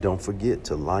Don't forget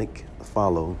to like,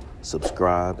 follow,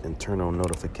 subscribe, and turn on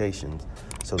notifications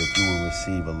so that you will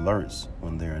receive alerts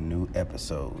when there are new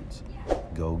episodes.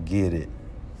 Go get it.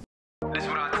 That's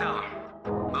what I tell 'em.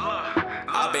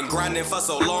 I've been grinding for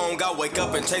so long, I wake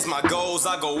up and chase my goals.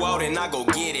 I go out and I go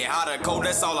get it. Hot or cold,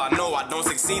 that's all I know. I don't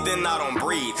succeed, then I don't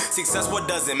breathe. Success, what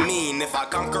does it mean? If I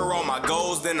conquer all my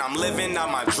goals, then I'm living out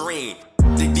my dream.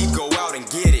 Dig deep, go out and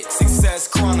get it. Success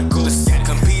Chronicles.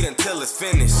 Compete until it's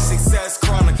finished. Success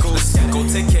Chronicles. Go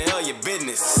take care of your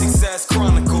business. Success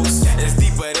Chronicles. It's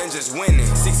deeper than just winning.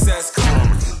 Success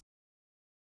Chronicles.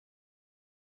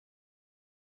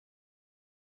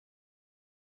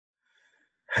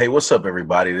 Hey, what's up,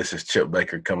 everybody? This is Chip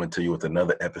Baker coming to you with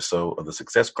another episode of the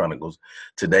Success Chronicles.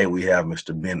 Today, we have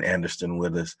Mr. Ben Anderson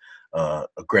with us, a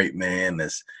great man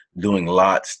that's doing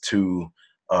lots to,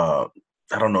 to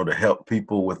help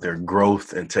people with their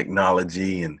growth and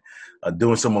technology and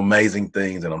doing some amazing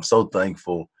things. And I'm so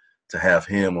thankful to have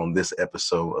him on this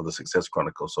episode of the Success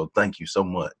Chronicles. So thank you so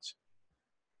much.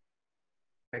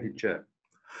 Thank you, Chip.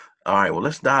 All right, well,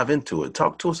 let's dive into it.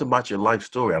 Talk to us about your life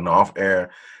story. I know off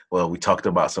air, well, we talked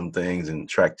about some things and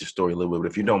tracked your story a little bit,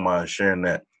 but if you don't mind sharing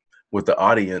that with the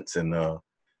audience and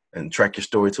track your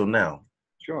story till now.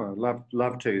 Sure,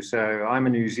 love to. So I'm a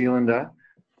New Zealander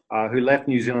who left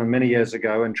New Zealand many years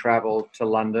ago and traveled to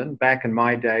London. Back in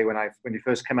my day, when you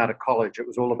first came out of college, it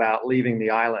was all about leaving the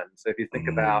island. So if you think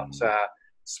about a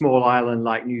small island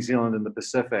like New Zealand in the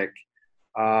Pacific,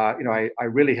 I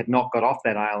really had not got off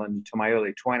that island until my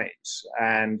early 20s.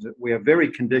 And we are very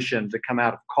conditioned to come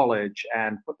out of college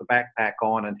and put the backpack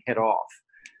on and head off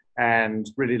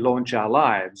and really launch our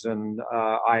lives. And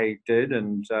I did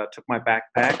and took my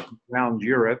backpack around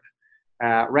Europe,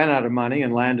 ran out of money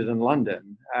and landed in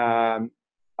London.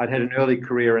 I'd had an early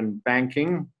career in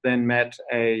banking, then met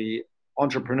a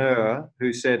entrepreneur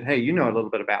who said, hey, you know a little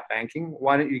bit about banking.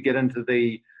 Why don't you get into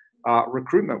the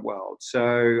recruitment world?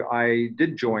 So I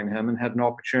did join him and had an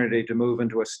opportunity to move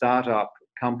into a startup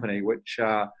company, which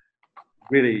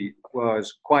really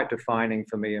was quite defining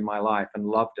for me in my life and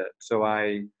loved it. So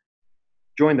I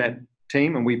joined that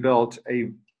team and we built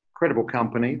a incredible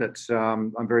company that's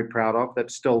I'm very proud of,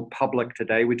 that's still public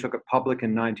today. We took it public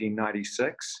in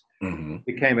 1996,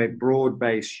 became a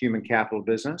broad-based human capital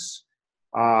business.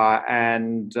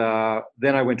 And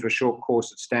then I went to a short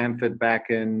course at Stanford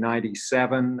back in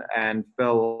 97 and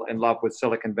fell in love with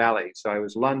Silicon Valley. So I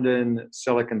was London,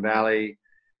 Silicon Valley,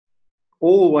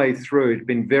 all the way through,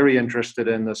 been very interested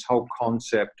in this whole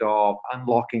concept of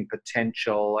unlocking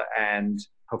potential and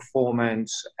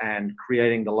performance and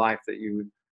creating the life that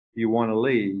you want to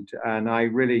lead. And I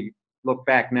really look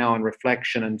back now in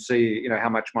reflection and see, how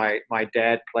much my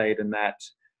dad played in that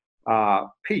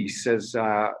piece. As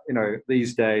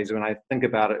these days when I think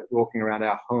about it, walking around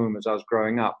our home as I was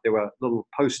growing up, there were little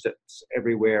post-its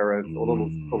everywhere or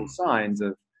little signs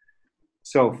of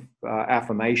self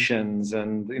affirmations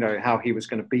and how he was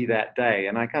going to be that day.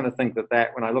 And I kind of think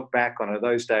that when I look back on it,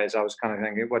 those days I was kind of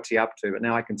thinking, what's he up to? But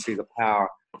now I can see the power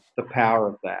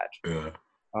of that. Yeah.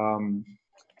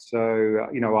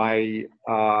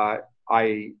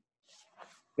 I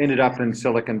ended up in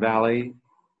Silicon Valley,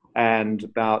 and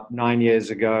about 9 years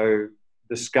ago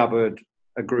discovered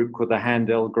a group called the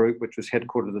Handel Group, which was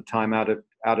headquartered at the time out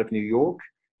of New York.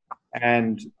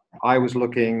 And I was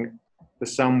looking for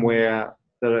somewhere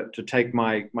to take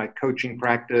my coaching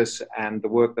practice and the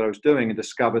work that I was doing, and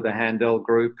discovered the Handel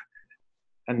Group.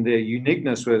 And their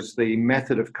uniqueness was the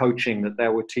method of coaching that they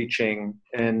were teaching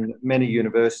in many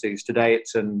universities. Today,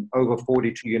 it's in over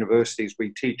 42 universities. We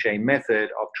teach a method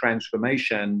of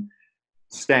transformation.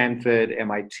 Stanford,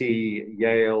 MIT,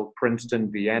 Yale,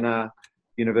 Princeton, Vienna,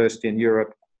 University in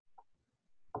Europe,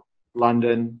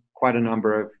 London, quite a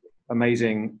number of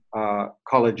amazing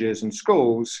colleges and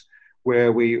schools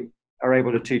where we are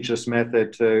able to teach this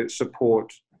method to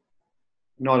support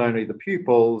not only the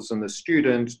pupils and the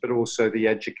students, but also the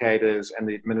educators and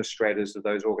the administrators of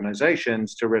those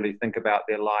organizations to really think about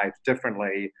their lives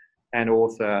differently and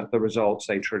author the results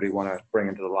they truly want to bring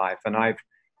into the life. And I've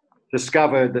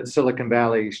discovered that Silicon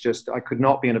Valley is I could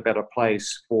not be in a better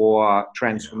place for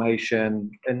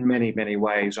transformation in many, many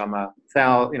ways. I'm a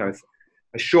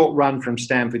short run from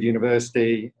Stanford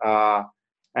University,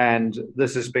 and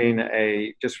this has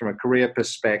been just from a career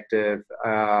perspective,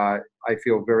 I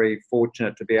feel very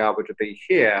fortunate to be able to be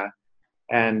here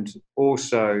and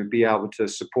also be able to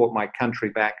support my country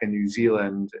back in New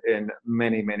Zealand in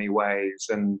many, many ways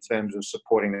in terms of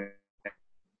supporting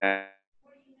it.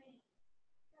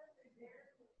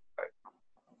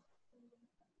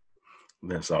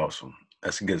 That's awesome.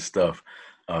 That's good stuff.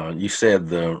 You said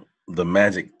the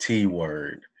magic T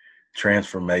word,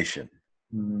 transformation.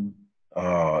 Mm.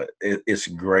 It's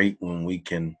great when we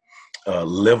can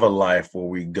live a life where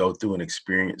we go through and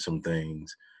experience some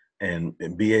things and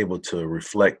be able to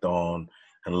reflect on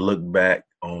and look back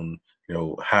on,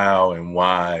 how and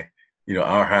why,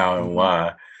 our how and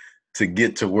why to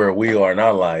get to where we are in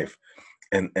our life.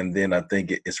 And then I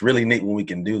think it's really neat when we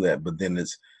can do that, but then it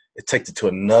takes it to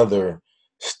another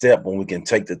step when we can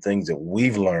take the things that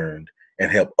we've learned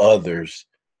and help others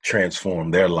transform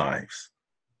their lives.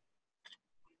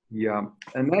 Yeah.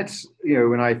 And that's,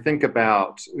 when I think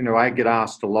about, I get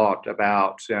asked a lot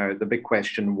about the big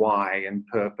question, why and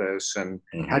purpose, and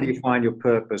how do you find your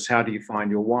purpose? How do you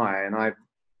find your why? And I've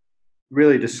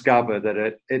really discovered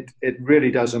that it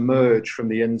really does emerge from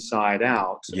the inside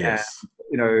out. Yes. And,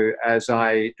 as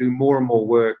I do more and more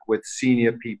work with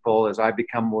senior people, as I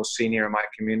become more senior in my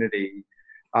community,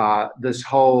 this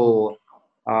whole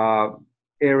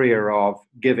area of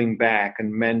giving back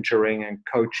and mentoring and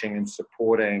coaching and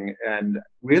supporting and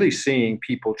really seeing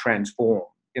people transform.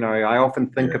 I often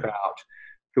think about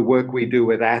the work we do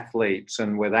with athletes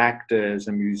and with actors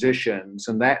and musicians,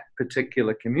 and that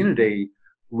particular community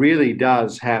really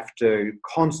does have to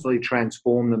constantly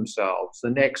transform themselves, the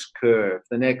next curve,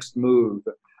 the next move.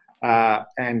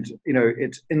 And,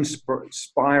 it's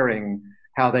inspiring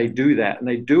how they do that. And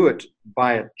they do it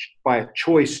by a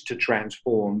choice to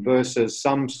transform versus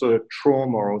some sort of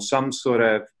trauma or some sort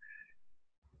of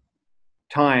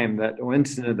time or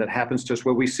incident that happens to us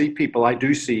where we see people. I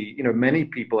do see, many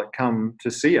people that come to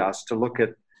see us to look at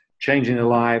changing their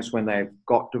lives when they've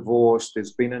got divorced,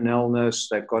 there's been an illness,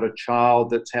 they've got a child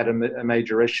that's had a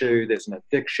major issue, there's an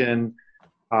addiction,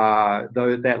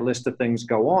 though that list of things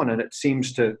go on, and it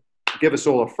seems to give us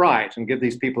all a fright and give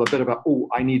these people a bit of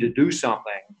I need to do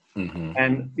something. Mm-hmm.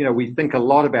 And, we think a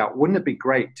lot about, wouldn't it be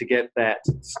great to get that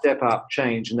step up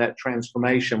change and that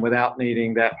transformation without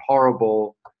needing that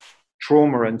horrible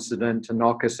trauma incident to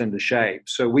knock us into shape?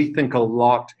 So we think a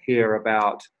lot here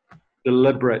about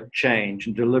deliberate change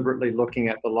and deliberately looking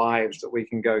at the lives that we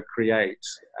can go create.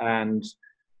 And,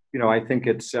 I think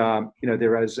it's,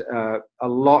 there is a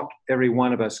lot every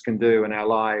one of us can do in our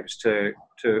lives to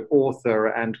author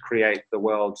and create the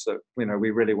worlds that,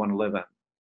 we really want to live in.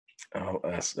 Oh,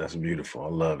 that's beautiful. I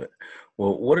love it.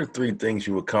 Well, what are 3 things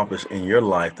you accomplished in your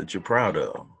life that you're proud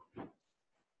of?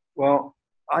 Well,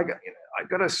 I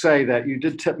got to say that you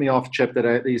did tip me off, Chip,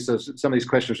 that some of these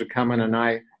questions would come in, and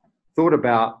I thought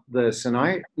about this, and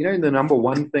the number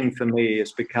one thing for me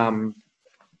has become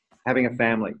having a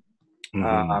family.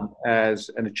 As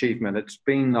an achievement. It's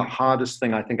been the hardest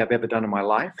thing I think I've ever done in my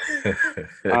life,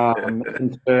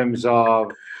 in terms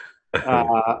of,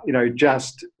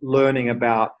 just learning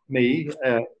about me.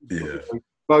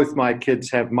 Both my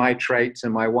kids have my traits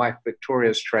and my wife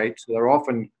Victoria's traits. They're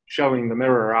often showing the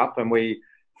mirror up, and we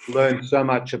learn so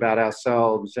much about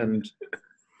ourselves. And,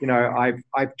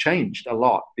 I've changed a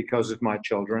lot because of my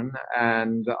children,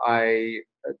 and I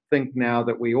think now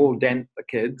that we all dent the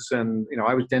kids, and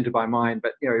I was dented by mine,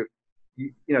 but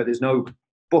there's no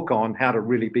book on how to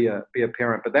really be a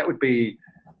parent. But that would be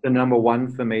the number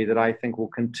one for me, that I think will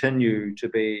continue to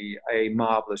be a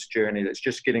marvelous journey that's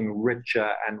just getting richer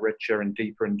and richer and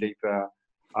deeper,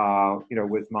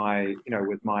 with my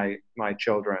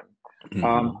children.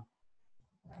 Mm-hmm.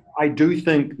 I do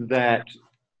think that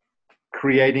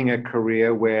creating a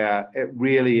career where it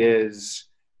really is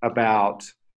about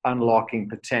unlocking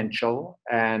potential,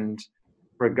 and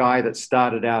for a guy that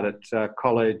started out at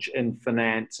college in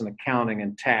finance and accounting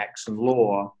and tax and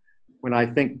law, when I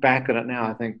think back on it now,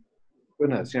 I think,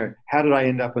 goodness, how did I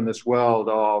end up in this world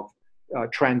of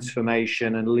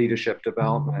transformation and leadership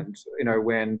development? And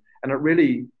it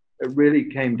really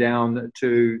came down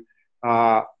to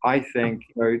I think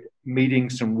meeting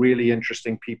some really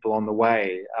interesting people on the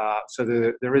way. So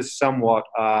there is somewhat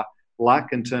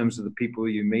luck in terms of the people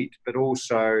you meet, but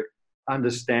also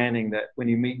understanding that when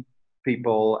you meet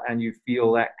people and you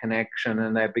feel that connection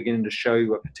and they're beginning to show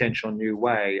you a potential new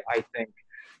way, I think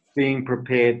being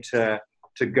prepared to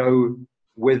go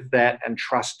with that and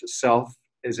trust self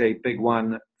is a big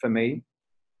one for me.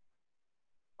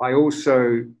 I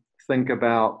also think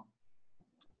about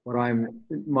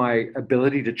my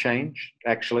ability to change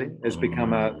actually has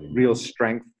become a real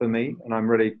strength for me, and I'm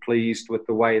really pleased with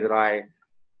the way that I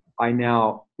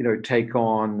now take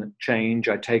on change.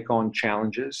 I take on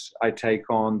challenges. I take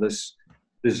on this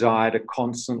desire to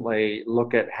constantly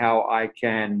look at how I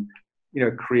can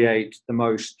create the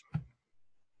most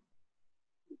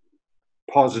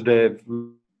positive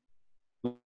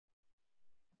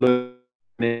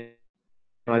learning.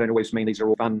 I don't always mean these are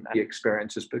all fun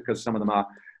experiences, because some of them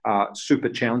are super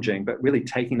challenging, but really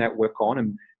taking that work on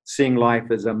and seeing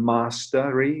life as a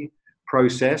mastery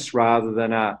process rather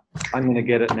than I'm going to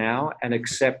get it now, and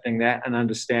accepting that and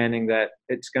understanding that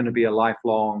it's going to be a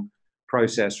lifelong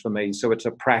process for me. So it's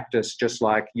a practice just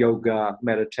like yoga,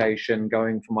 meditation,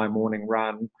 going for my morning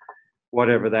run,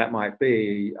 whatever that might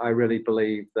be. I really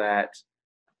believe that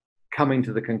coming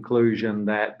to the conclusion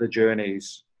that the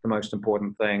journey's the most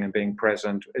important thing and being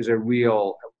present is a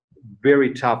real,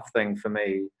 very tough thing for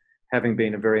me, having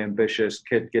been a very ambitious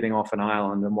kid getting off an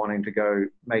island and wanting to go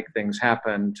make things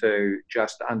happen, to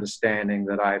just understanding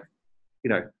that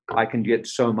I can get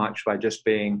so much by just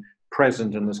being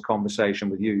present in this conversation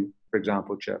with you, for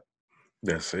example, Chip.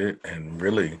 That's it. And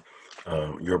really,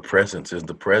 your presence is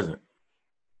the present.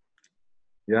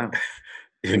 Yeah.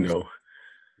 You know.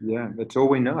 Yeah, that's all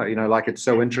we know. Like, it's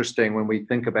so interesting when we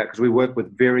think about, because we work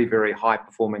with very, very high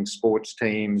performing sports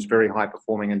teams, very high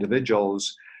performing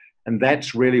individuals. And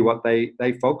that's really what they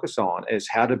focus on, is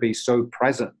how to be so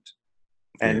present.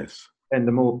 And, yes. And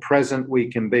the more present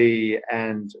we can be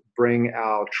and bring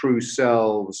our true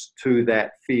selves to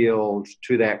that field,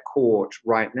 to that court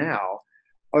right now,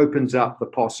 opens up the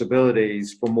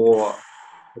possibilities for more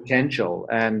potential.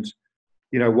 And,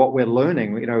 what we're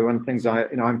learning, one of the things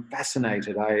I'm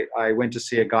fascinated. I went to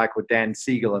see a guy called Dan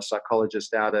Siegel, a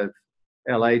psychologist out of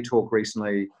LA, talk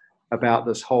recently about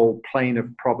this whole plane of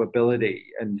probability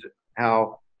and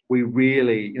how we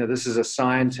really, this is a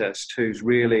scientist who's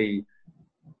really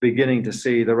beginning to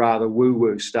see the rather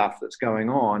woo-woo stuff that's going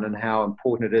on, and how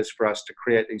important it is for us to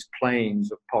create these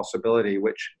planes of possibility,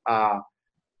 which are,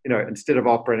 instead of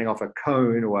operating off a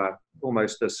cone or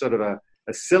almost a sort of a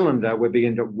cylinder, we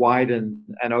begin to widen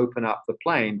and open up the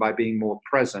plane by being more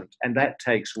present. And that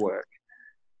takes work.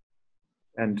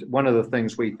 And one of the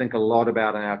things we think a lot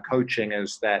about in our coaching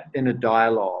is that inner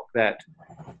dialogue, that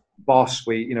boss,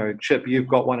 Chip, you've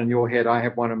got one in your head, I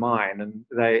have one in mine, and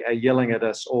they are yelling at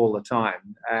us all the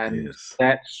time. And yes.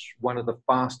 That's one of the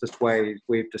fastest ways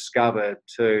we've discovered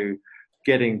to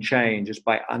getting change, is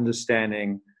by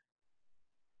understanding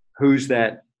who's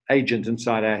that agent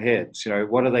inside our heads.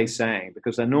 What are they saying?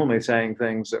 Because they're normally saying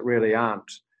things that really aren't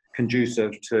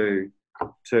conducive to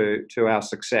our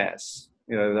success.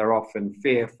 They're often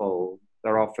fearful.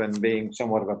 They're often being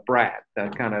somewhat of a brat.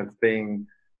 They're kind of being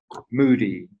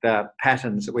moody. They're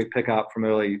patterns that we pick up from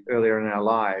earlier in our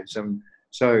lives. And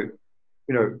so,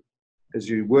 as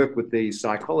you work with these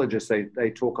psychologists,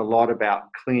 they talk a lot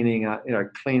about cleaning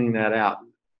that out,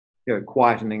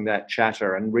 quietening that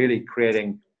chatter, and really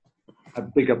creating a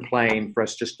bigger plane for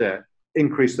us just to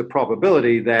increase the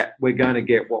probability that we're going to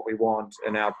get what we want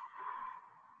in our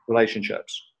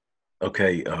relationships.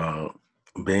 Okay,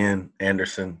 Ben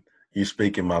Anderson, you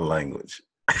speak in my language.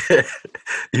 It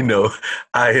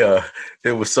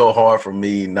was so hard for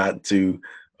me not to,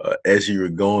 as you were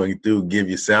going through, give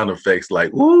you sound effects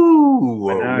like "ooh"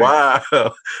 or "wow."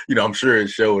 I'm sure it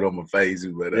showed on my face,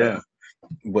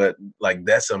 but like,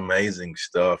 that's amazing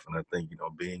stuff. And I think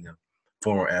being a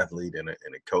former athlete and a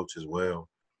coach as well.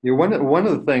 Yeah, one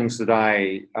of the things that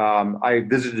I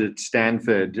visited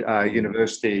Stanford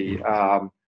University a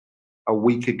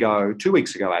week ago, 2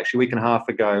 weeks ago, actually, a week and a half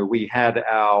ago. We had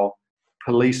our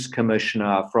police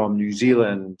commissioner from New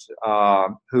Zealand,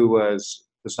 who was,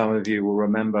 for some of you will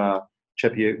remember,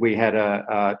 Chip, we had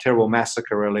a terrible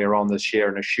massacre earlier on this year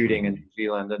and a shooting in New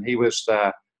Zealand, and he was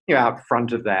out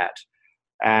front of that.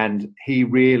 And he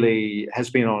really has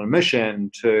been on a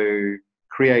mission to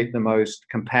create the most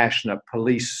compassionate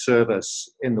police service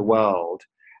in the world.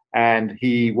 And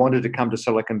he wanted to come to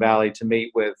Silicon Valley to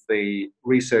meet with the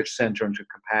Research Center into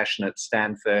Compassion at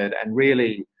Stanford. And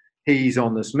really, he's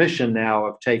on this mission now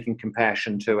of taking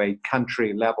compassion to a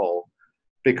country level,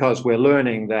 because we're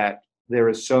learning that there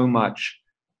is so much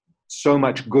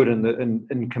good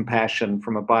in compassion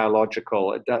from a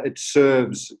biological. It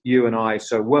serves you and I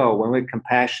so well. When we're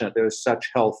compassionate, there is such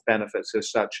health benefits.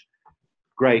 There's such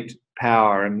great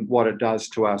power in what it does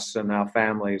to us and our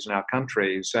families and our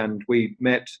countries. And we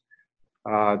met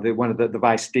the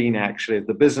vice dean, actually, of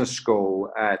the business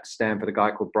school at Stanford, a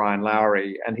guy called Brian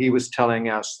Lowry, and he was telling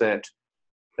us that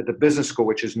at the business school,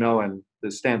 which is known,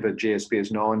 the Stanford GSB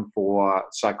is known for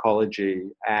psychology,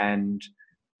 and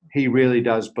he really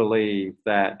does believe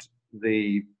that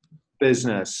the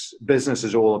business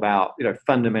is all about,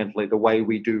 fundamentally the way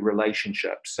we do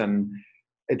relationships, and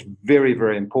it's very,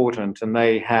 very important. And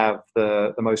they have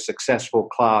the most successful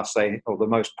class, or the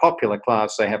most popular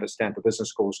class they have at Stanford Business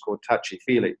School is called Touchy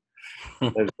Feely.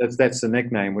 That's the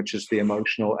nickname, which is the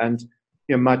emotional. And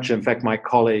in fact, my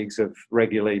colleagues have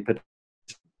regularly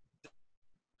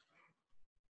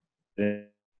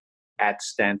at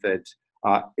Stanford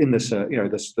in this,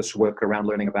 this work around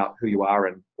learning about who you are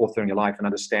and authoring your life and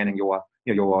understanding your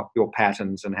your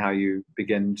patterns and how you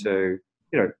begin to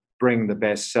bring the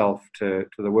best self to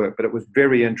the work. But it was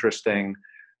very interesting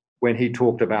when he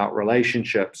talked about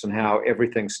relationships and how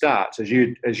everything starts, as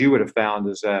you would have found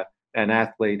as an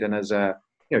athlete and as a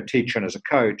teacher and as a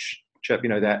coach, Chip,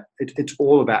 that it's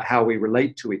all about how we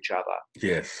relate to each other.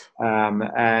 Yes.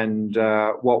 And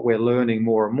what we're learning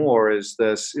more and more is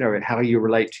this, how you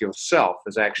relate to yourself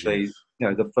is actually,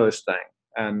 the first thing.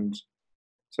 And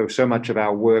so much of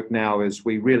our work now is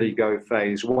we really go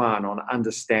phase one on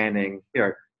understanding,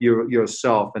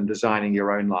 yourself and designing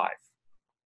your own life.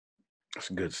 That's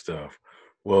good stuff.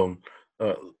 Well,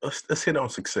 let's hit on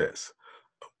success.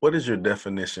 What is your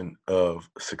definition of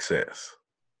success?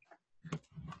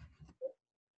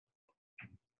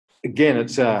 Again,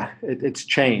 it's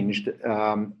changed.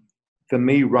 For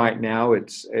me right now,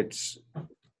 it's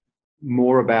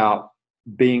more about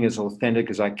being as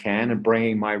authentic as I can and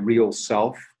bringing my real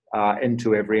self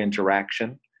into every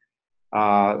interaction.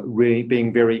 Really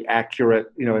being very accurate,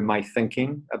 in my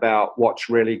thinking about what's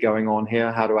really going on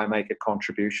here. How do I make a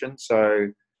contribution?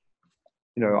 So,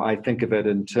 I think of it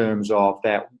in terms of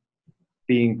that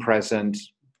being present,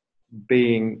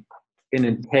 being in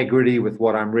integrity with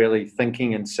what I'm really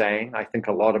thinking and saying. I think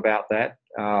a lot about that.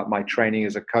 My training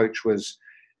as a coach was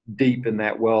deep in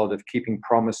that world of keeping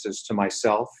promises to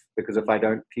myself, because if I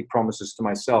don't keep promises to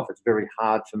myself, it's very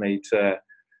hard for me to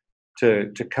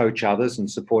coach others and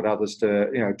support others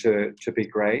to be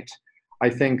great. I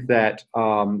think that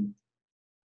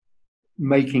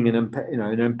making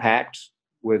an impact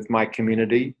with my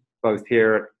community, both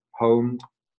here at home,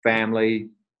 family,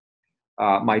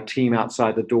 my team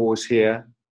outside the doors here,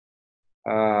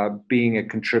 being a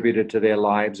contributor to their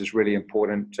lives is really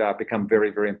important, become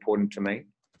very, very important to me.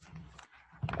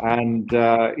 And,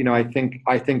 I think,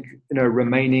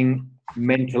 remaining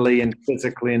mentally and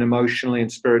physically and emotionally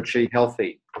and spiritually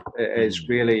healthy is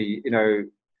really, the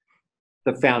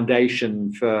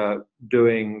foundation for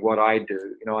doing what I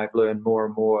do. I've learned more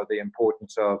and more the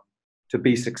importance of, to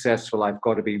be successful, I've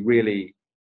got to be really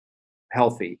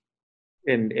healthy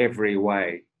in every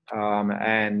way.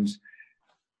 And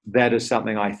that is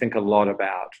something I think a lot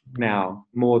about now,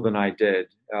 more than I did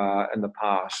in the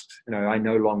past. I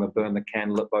no longer burn the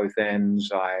candle at both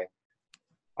ends. I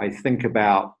think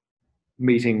about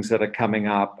meetings that are coming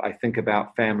up. I think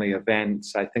about family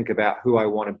events. I think about who I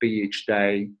want to be each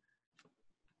day.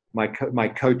 My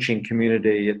coaching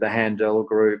community at the Handel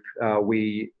Group,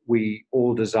 we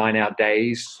all design our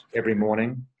days every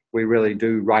morning. We really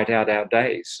do write out our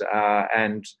days,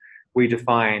 and we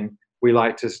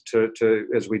like to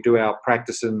as we do our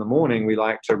practice in the morning, we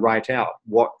like to write out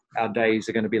what our days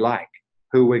are going to be like,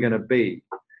 who we're going to be.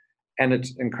 And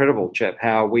it's incredible, Chip,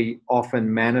 how we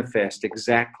often manifest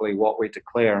exactly what we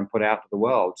declare and put out to the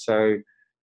world. So,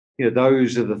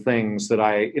 those are the things that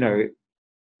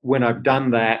when I've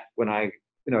done that, when I,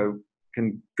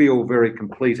 can feel very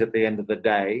complete at the end of the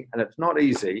day, and it's not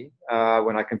easy.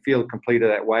 When I can feel complete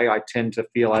that way, I tend to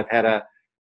feel I've had a,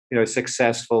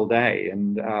 successful day,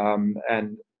 and I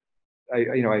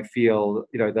feel,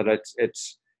 that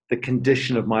it's the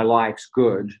condition of my life's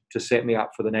good to set me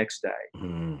up for the next day.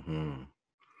 Mm-hmm.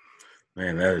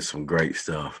 Man, that is some great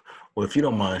stuff. Well, if you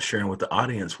don't mind sharing with the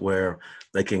audience where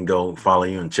they can go follow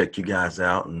you and check you guys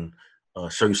out and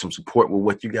show you some support with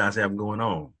what you guys have going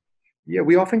on. Yeah,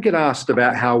 we often get asked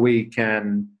about how we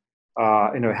can,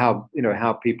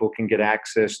 how people can get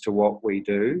access to what we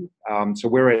do. So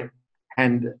we're at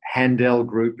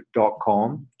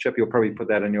handelgroup.com. Chip, you'll probably put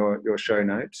that in your show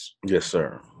notes. Yes,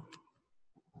 sir.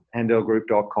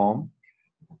 handelgroup.com.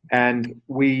 And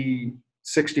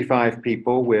 65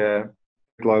 people, we're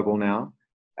global now.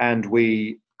 And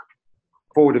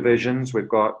 4 divisions. We've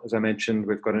got, as I mentioned,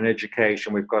 we've got an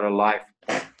education, we've got a life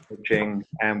coaching,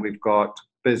 and we've got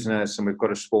business, and we've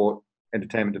got a sport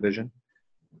entertainment division.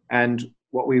 And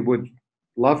what we would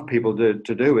love people to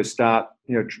do is start,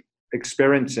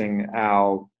 experiencing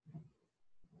our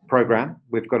program.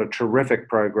 We've got a terrific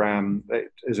program that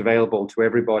is available to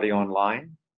everybody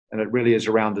online, and it really is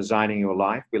around designing your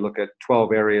life. We look at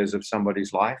 12 areas of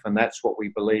somebody's life, and that's what we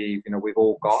believe, we've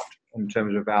all got in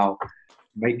terms of our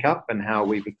makeup and how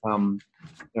we become,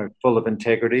 full of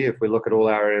integrity if we look at all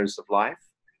our areas of life.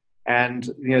 And,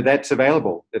 that's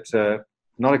available. It's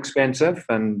not expensive,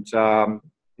 and,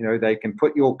 they can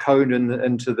put your code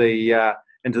into the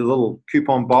little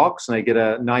coupon box, and they get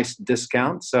a nice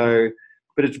discount. So,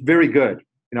 but it's very good.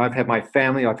 I've had my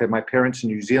family, I've had my parents in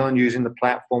New Zealand using the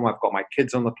platform. I've got my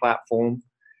kids on the platform.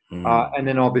 And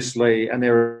then obviously, and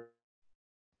there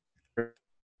are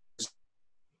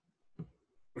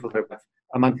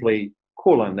a monthly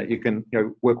call in that you can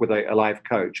work with a live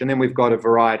coach. And then we've got a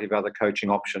variety of other coaching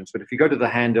options. But if you go to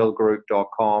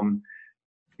thehandelgroup.com,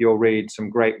 you'll read some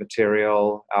great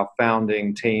material. Our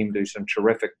founding team do some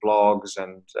terrific blogs,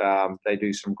 and they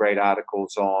do some great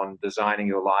articles on designing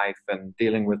your life and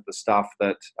dealing with the stuff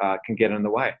that can get in the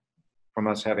way from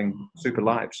us having super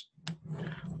lives.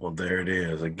 Well, there it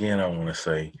is. Again, I want to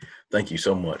say thank you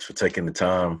so much for taking the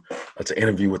time to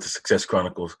interview with the Success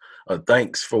Chronicles.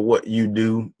 Thanks for what you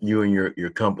do, you and your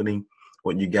company,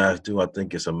 what you guys do. I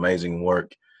think it's amazing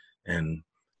work. And,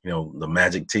 the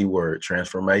magic T word,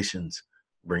 transformations,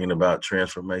 bringing about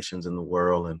transformations in the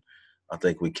world. And I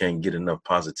think we can't get enough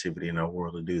positivity in our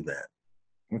world to do that.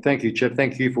 Well, thank you, Chip.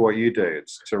 Thank you for what you do.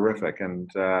 It's terrific. And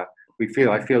I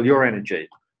feel your energy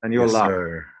and your love.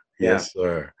 Sir. Yes,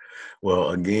 sir.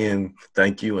 Well, again,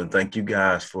 thank you. And thank you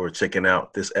guys for checking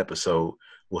out this episode.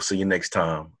 We'll see you next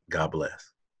time. God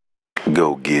bless.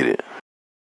 Go get it.